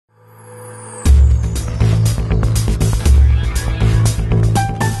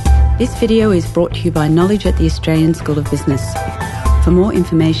This video is brought to you by Knowledge at the Australian School of Business. For more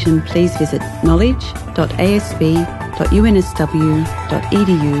information, please visit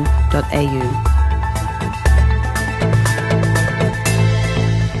knowledge.asb.unsw.edu.au.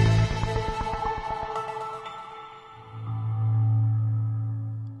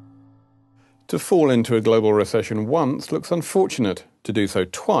 To fall into a global recession once looks unfortunate. To do so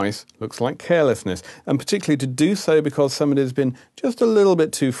twice looks like carelessness, and particularly to do so because somebody has been just a little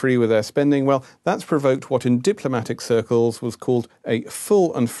bit too free with their spending, well, that's provoked what in diplomatic circles was called a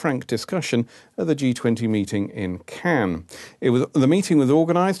full and frank discussion at the G20 meeting in Cannes. The meeting was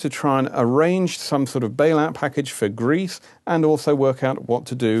organised to try and arrange some sort of bailout package for Greece and also work out what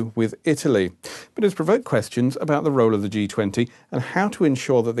to do with Italy. But it's provoked questions about the role of the G20 and how to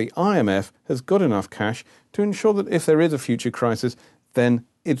ensure that the IMF has got enough cash to ensure that if there is a future crisis, then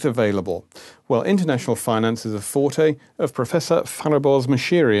it's available. Well, international finance is a forte of Professor Fariborz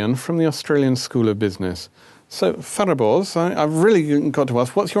Moshirian from the Australian School of Business. So, Fariborz, I've really got to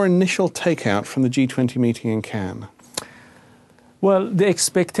ask, what's your initial takeout from the G20 meeting in Cannes? Well, the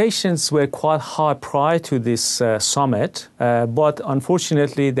expectations were quite high prior to this summit, but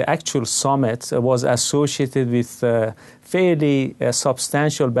unfortunately the actual summit was associated with fairly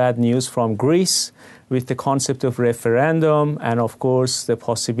substantial bad news from Greece, with the concept of referendum and, of course, the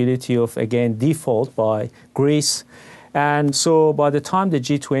possibility of, again, default by Greece. And so by the time the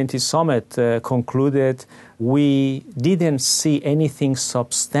G20 summit concluded, we didn't see anything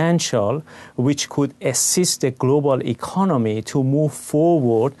substantial which could assist the global economy to move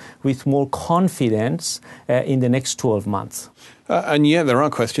forward with more confidence in the next 12 months. And yet there are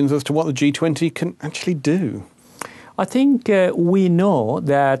questions as to what the G20 can actually do. I think we know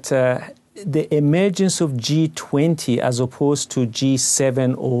that the emergence of G20 as opposed to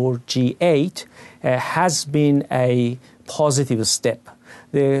G7 or G8 has been a positive step.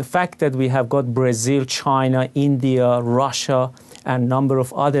 The fact that we have got Brazil, China, India, Russia, and a number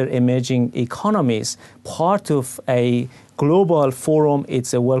of other emerging economies part of a global forum,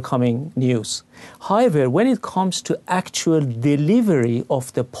 it's a welcoming news. However, when it comes to actual delivery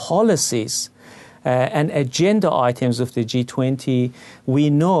of the policies and agenda items of the G20, we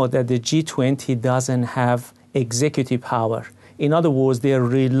know that the G20 doesn't have executive power. In other words, they're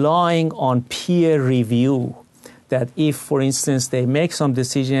relying on peer review, that if, for instance, they make some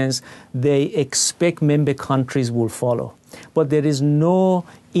decisions, they expect member countries will follow. But there is no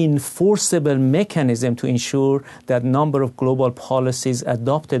enforceable mechanism to ensure that number of global policies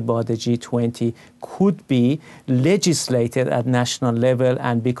adopted by the G20 could be legislated at national level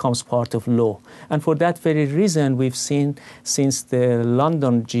and becomes part of law. And for that very reason, we've seen since the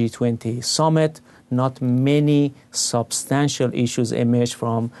London G20 summit, not many substantial issues emerge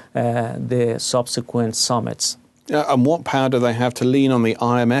from the subsequent summits. And what power do they have to lean on the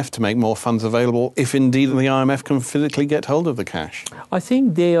IMF to make more funds available if indeed the IMF can physically get hold of the cash? I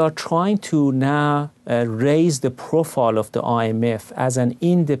think they are trying to now raise the profile of the IMF as an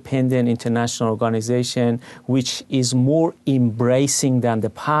independent international organization which is more embracing than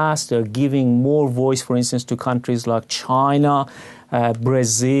the past. They're giving more voice, for instance, to countries like China,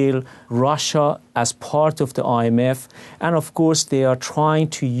 Brazil, Russia as part of the IMF. And of course, they are trying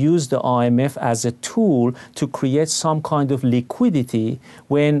to use the IMF as a tool to create some kind of liquidity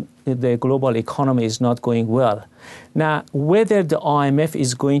when the global economy is not going well. Now, whether the IMF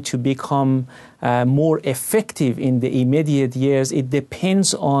is going to become more effective in the immediate years, it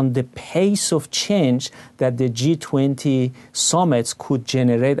depends on the pace of change that the G20 summits could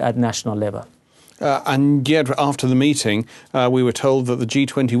generate at national level. And yet, after the meeting, we were told that the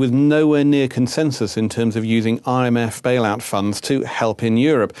G20 was nowhere near consensus in terms of using IMF bailout funds to help in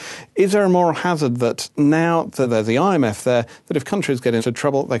Europe. Is there a moral hazard that now that there's the IMF there, that if countries get into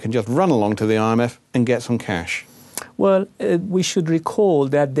trouble, they can just run along to the IMF and get some cash? Well, we should recall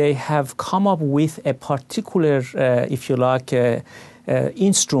that they have come up with a particular, if you like,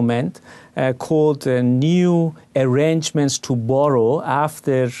 instrument called New Arrangements to Borrow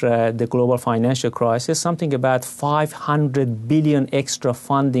after the global financial crisis. Something about 500 billion extra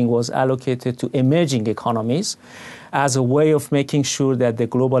funding was allocated to emerging economies as a way of making sure that the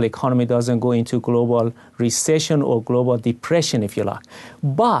global economy doesn't go into global recession or global depression, if you like.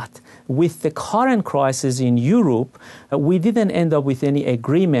 But with the current crisis in Europe, we didn't end up with any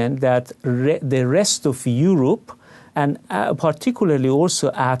agreement that the rest of Europe, and particularly also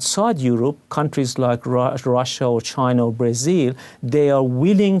outside Europe, countries like Russia or China or Brazil, they are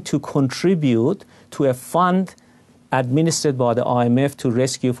willing to contribute to a fund administered by the IMF to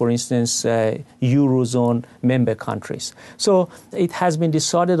rescue, for instance, Eurozone member countries. So it has been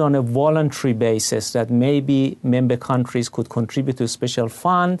decided on a voluntary basis that maybe member countries could contribute to a special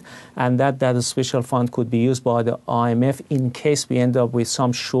fund, and that special fund could be used by the IMF in case we end up with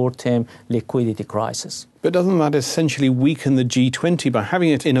some short-term liquidity crisis. But doesn't that essentially weaken the G20 by having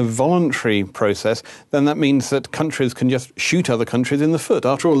it in a voluntary process? Then that means that countries can just shoot other countries in the foot.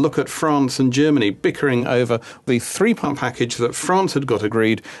 After all, look at France and Germany bickering over the three-part package that France had got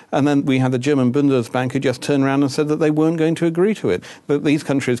agreed, and then we had the German Bundesbank who just turned around and said that they weren't going to agree to it. That these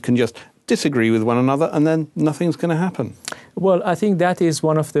countries can just disagree with one another and then nothing's going to happen. Well, I think that is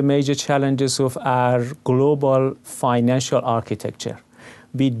one of the major challenges of our global financial architecture.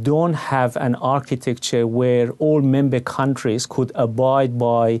 We don't have an architecture where all member countries could abide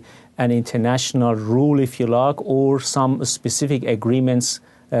by an international rule, if you like, or some specific agreements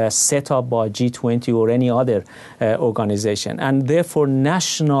set up by G20 or any other organization. And therefore,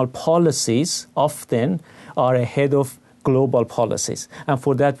 national policies often are ahead of global policies. And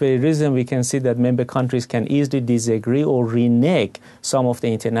for that very reason, we can see that member countries can easily disagree or renege some of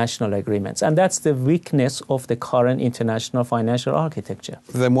the international agreements. And that's the weakness of the current international financial architecture.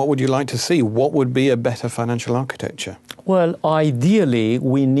 Then what would you like to see? What would be a better financial architecture? Well, ideally,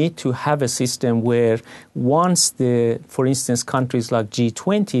 we need to have a system where once for instance, countries like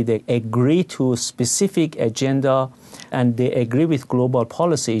G20, they agree to a specific agenda and they agree with global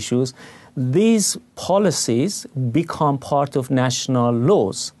policy issues, these policies become part of national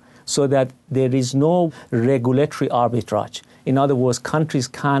laws so that there is no regulatory arbitrage. In other words, countries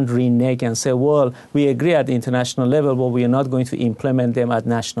can't renege and say, well, we agree at the international level, but we are not going to implement them at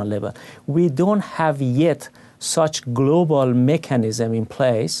national level. We don't have yet such global mechanism in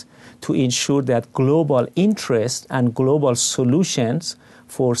place to ensure that global interest and global solutions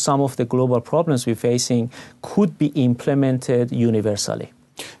for some of the global problems we're facing could be implemented universally.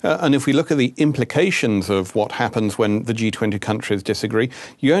 And if we look at the implications of what happens when the G20 countries disagree,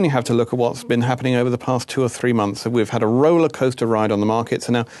 you only have to look at what's been happening over the past 2 or 3 months. We've had a roller coaster ride on the markets,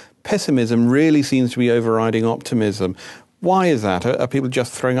 and now pessimism really seems to be overriding optimism. Why is that? Are people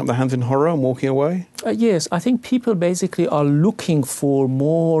just throwing up their hands in horror and walking away? Yes, I think people basically are looking for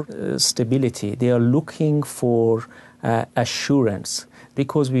more stability. They are looking for assurance.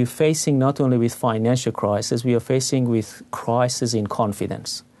 Because we're facing not only with financial crisis, we are facing with crisis in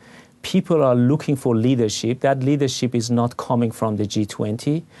confidence. People are looking for leadership. That leadership is not coming from the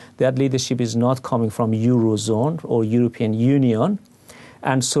G20. That leadership is not coming from Eurozone or European Union.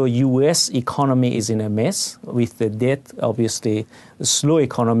 And so U.S. economy is in a mess with the debt, obviously, slow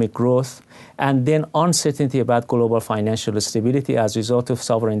economic growth, and then uncertainty about global financial stability as a result of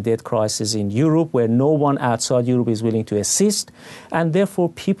sovereign debt crisis in Europe, where no one outside Europe is willing to assist. And therefore,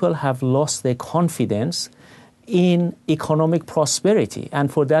 people have lost their confidence in economic prosperity.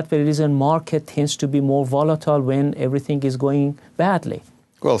 And for that very reason, market tends to be more volatile when everything is going badly.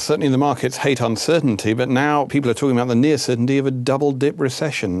 Well, certainly the markets hate uncertainty, but now people are talking about the near certainty of a double-dip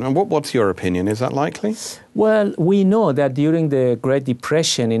recession. And what's your opinion? Is that likely? Well, we know that during the Great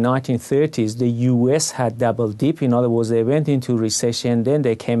Depression in 1930s, the U.S. had double dip. In other words, they went into recession, then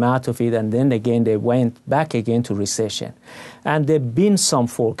they came out of it, and then again they went back again to recession. And there have been some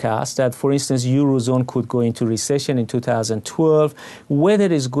forecasts that, for instance, Eurozone could go into recession in 2012.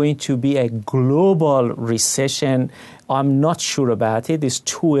 Whether it's going to be a global recession, I'm not sure about it. It's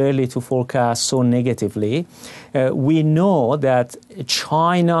too early to forecast so negatively. We know that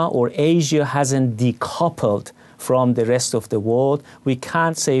China or Asia hasn't decoupled from the rest of the world. We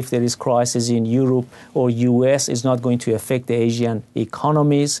can't say if there is crisis in Europe or US, it's not going to affect the Asian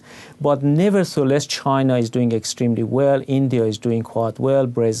economies. But nevertheless, China is doing extremely well. India is doing quite well.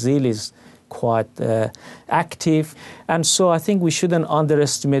 Brazil is quite active. And so I think we shouldn't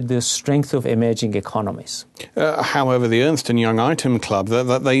underestimate the strength of emerging economies. However, the Ernst & Young Item Club,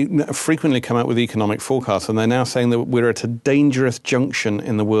 they frequently come out with economic forecasts, and they're now saying that we're at a dangerous junction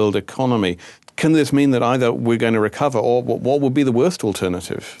in the world economy. Can this mean that either we're going to recover, or what would be the worst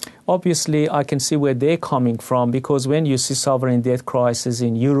alternative? Obviously, I can see where they're coming from, because when you see sovereign debt crisis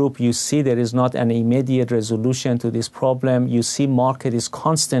in Europe, you see there is not an immediate resolution to this problem. You see market is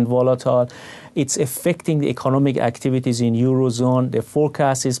constant volatile. It's affecting the economic activities in Eurozone. The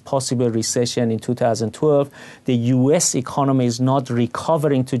forecast is possible recession in 2012. The U.S. economy is not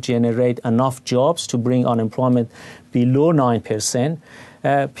recovering to generate enough jobs to bring unemployment below 9%.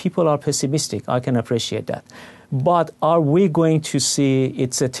 People are pessimistic. I can appreciate that. But are we going to see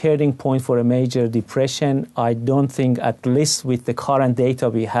it's a turning point for a major depression? I don't think, at least with the current data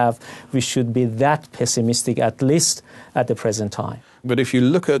we have, we should be that pessimistic, at least at the present time. But if you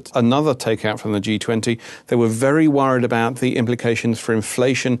look at another takeout from the G20, they were very worried about the implications for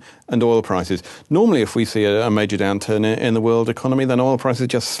inflation and oil prices. Normally, if we see a major downturn in the world economy, then oil prices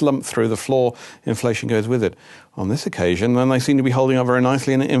just slump through the floor, inflation goes with it. On this occasion, then they seem to be holding up very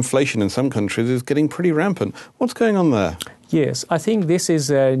nicely, and inflation in some countries is getting pretty rampant. What's going on there? Yes, I think this is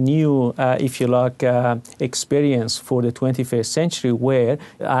a new, if you like, experience for the 21st century where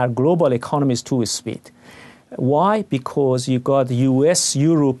our global economy is two-speed. Why? Because you got US,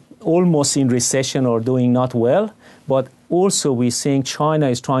 Europe almost in recession or doing not well, but also we're seeing China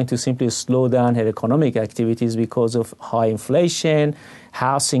is trying to simply slow down her economic activities because of high inflation,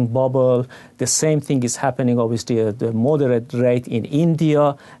 housing bubble. The same thing is happening, obviously, at the moderate rate in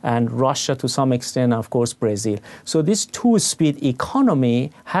India and Russia to some extent, and of course, Brazil. So this two-speed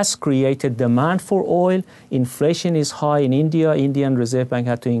economy has created demand for oil. Inflation is high in India. Indian Reserve Bank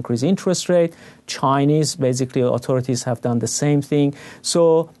had to increase interest rate. Chinese, basically, authorities have done the same thing.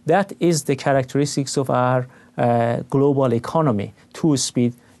 So that is the characteristics of our global economy,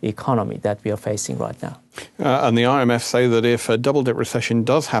 two-speed economy that we are facing right now. And the IMF say that if a double-dip recession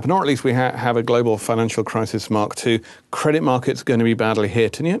does happen, or at least we have a global financial crisis Mark II, credit markets are going to be badly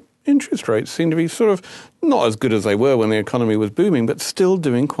hit. And yet interest rates seem to be sort of not as good as they were when the economy was booming, but still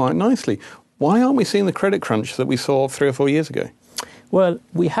doing quite nicely. Why aren't we seeing the credit crunch that we saw 3 or 4 years ago? Well,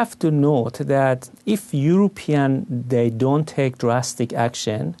 we have to note that if they don't take drastic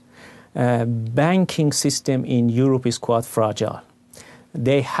action, banking system in Europe is quite fragile.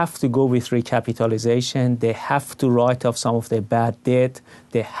 They have to go with recapitalization. They have to write off some of their bad debt.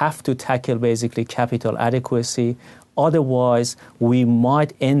 They have to tackle basically capital adequacy. Otherwise, we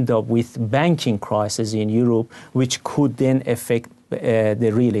might end up with banking crisis in Europe, which could then affect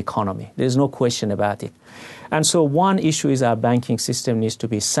the real economy. There's no question about it. And so one issue is our banking system needs to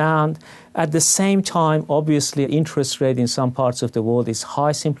be sound. At the same time, obviously, interest rate in some parts of the world is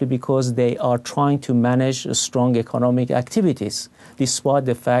high simply because they are trying to manage strong economic activities, despite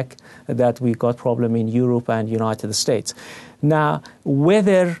the fact that we got problem in Europe and United States. Now,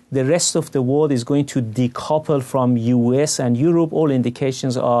 whether the rest of the world is going to decouple from US and Europe, all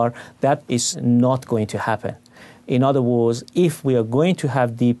indications are that is not going to happen. In other words, if we are going to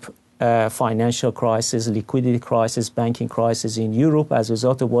have deep financial crisis, liquidity crisis, banking crisis in Europe, as a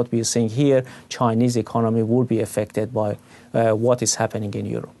result of what we are seeing here, Chinese economy will be affected by what is happening in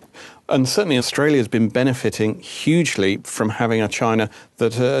Europe. And certainly Australia has been benefiting hugely from having a China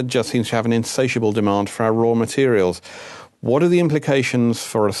that just seems to have an insatiable demand for our raw materials. What are the implications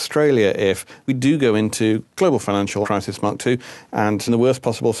for Australia if we do go into global financial crisis Mark II and, in the worst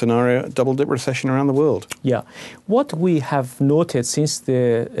possible scenario, double-dip recession around the world? Yeah. What we have noted since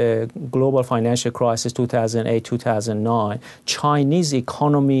the global financial crisis 2008-2009, Chinese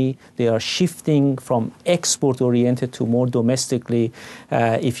economy, they are shifting from export-oriented to more domestically,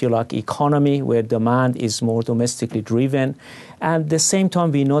 if you like, economy, where demand is more domestically driven. And at the same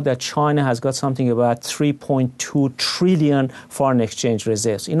time, we know that China has got something about 3.2 trillion foreign exchange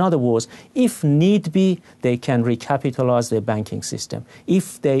reserves. In other words, if need be, they can recapitalize their banking system.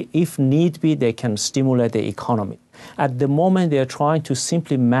 If need be, they can stimulate the economy. At the moment, they are trying to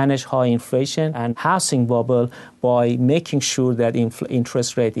simply manage high inflation and housing bubble by making sure that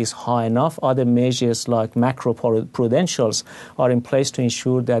interest rate is high enough. Other measures like macro-prudentials are in place to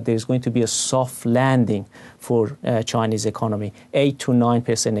ensure that there is going to be a soft landing for Chinese economy, 8 to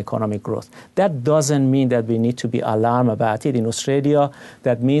 9% economic growth. That doesn't mean that we need to be alarmed about it. In Australia,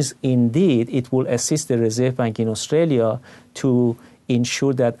 that means indeed it will assist the Reserve Bank in Australia to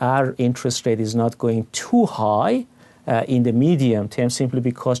ensure that our interest rate is not going too high in the medium term simply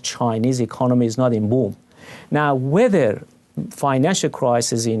because Chinese economy is not in boom. Now, whether financial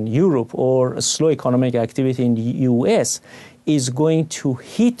crisis in Europe or a slow economic activity in the US is going to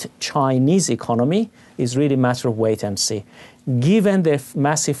hit Chinese economy is really a matter of wait and see. Given the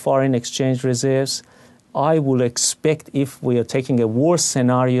massive foreign exchange reserves, I will expect if we are taking a worse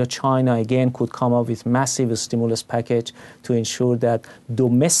scenario, China again could come up with massive stimulus package to ensure that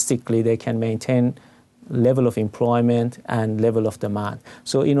domestically they can maintain level of employment and level of demand.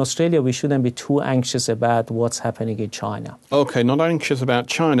 So in Australia, we shouldn't be too anxious about what's happening in China. Okay, not anxious about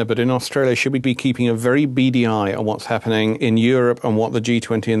China, but in Australia, should we be keeping a very beady eye on what's happening in Europe and what the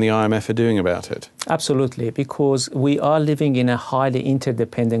G20 and the IMF are doing about it? Absolutely, because we are living in a highly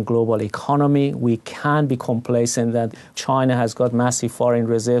interdependent global economy. We can't be complacent that China has got massive foreign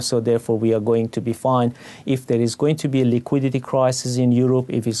reserves, so therefore we are going to be fine. If there is going to be a liquidity crisis in Europe,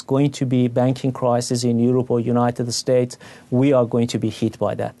 if it's going to be banking crisis in Europe or United States, we are going to be hit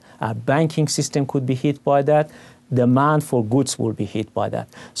by that. Our banking system could be hit by that. Demand for goods will be hit by that.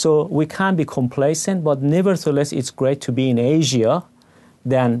 So we can't be complacent, but nevertheless, it's great to be in Asia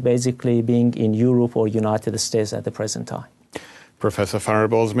than basically being in Europe or United States at the present time. Professor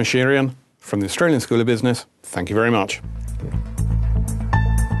Fariborz Moshirian from the Australian School of Business, thank you very much.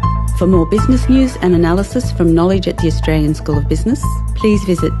 For more business news and analysis from Knowledge at the Australian School of Business, please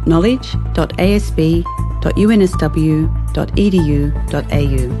visit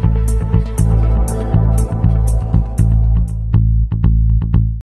knowledge.asb.unsw.edu.au.